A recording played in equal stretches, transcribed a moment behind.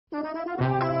What's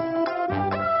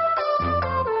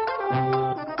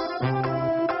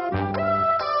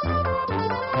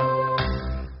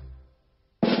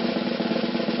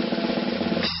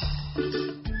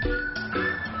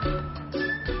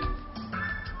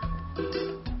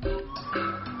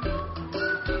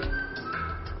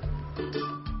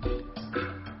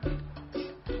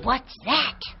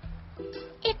that?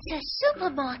 It's a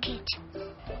supermarket.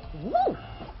 Ooh.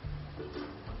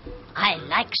 I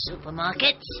like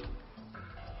supermarkets.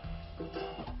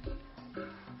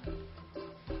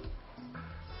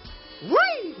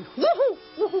 Whee! Woohoo!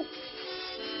 Woohoo!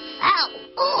 Ow!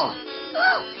 Oh!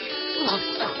 Oh!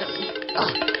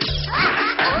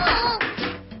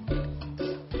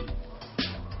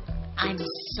 I'm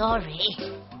sorry.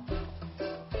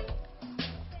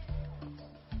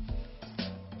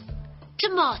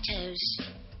 Tomatoes.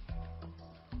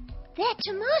 They're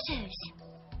tomatoes.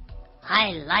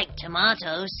 I like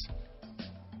tomatoes.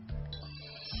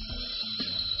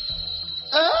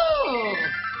 Oh!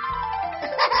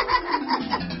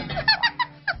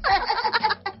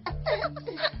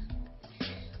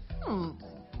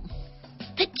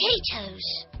 Potatoes.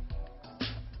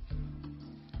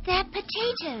 They're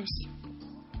potatoes.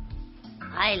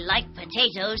 I like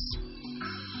potatoes.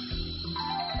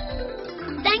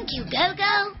 Thank you,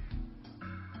 Gogo.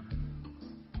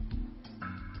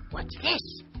 What's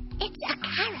this? It's a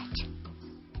carrot.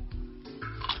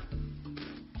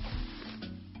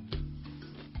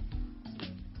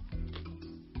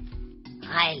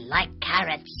 I like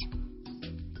carrots.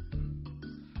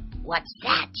 What's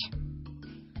that?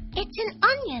 It's an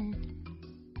onion.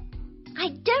 I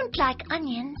don't like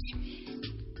onions.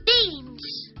 Beans.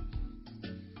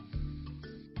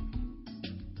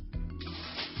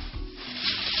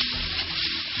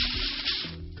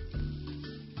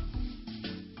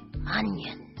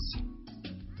 Onions.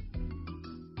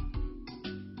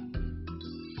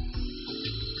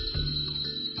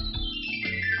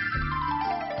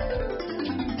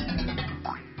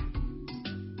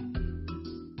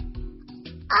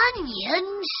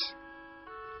 Onions?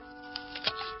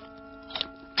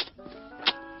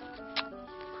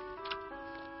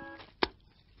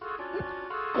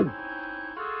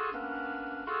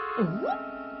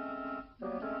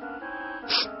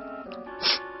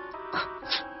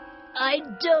 I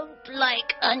don't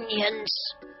like onions.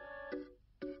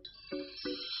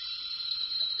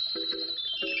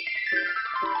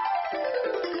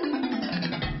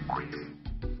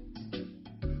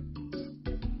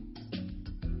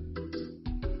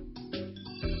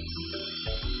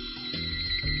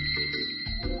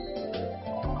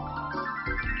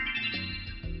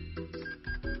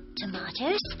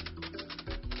 Tomatoes,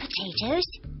 potatoes,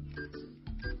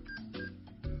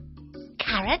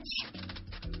 carrots,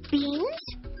 beans,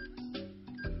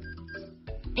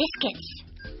 biscuits.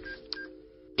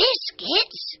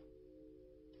 Biscuits?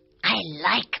 I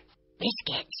like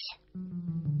biscuits.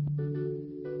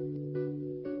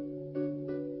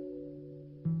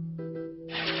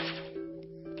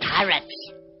 Carrots.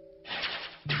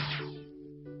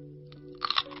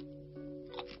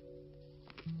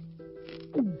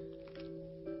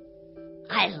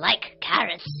 I like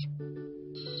carrots.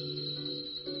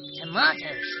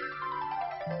 Tomatoes.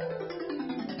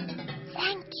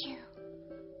 Thank you.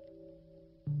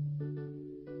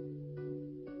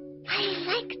 I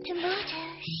like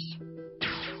tomatoes.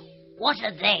 What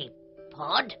are they,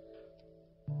 Pod?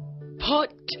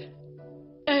 Pot-a-toes.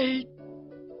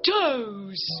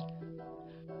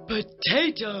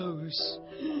 Potatoes.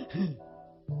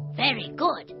 Very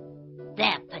good.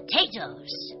 They're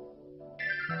potatoes.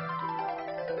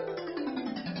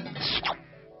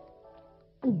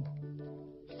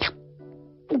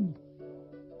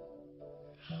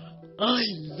 I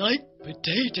like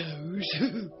potatoes.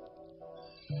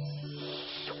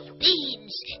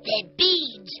 Beans. They're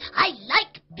beans. I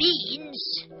like beans.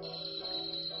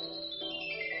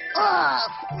 Oh.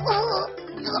 Oh.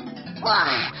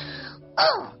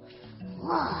 Oh.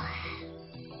 Oh.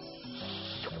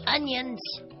 Onions.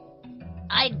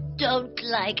 I don't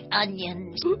like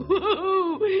onions.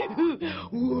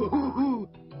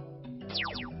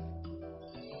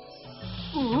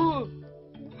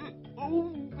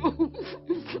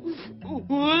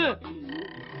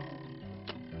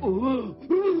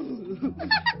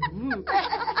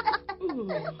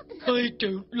 I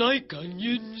don't like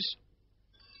onions.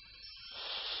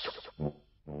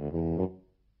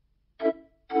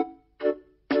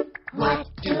 What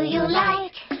do you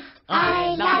like? I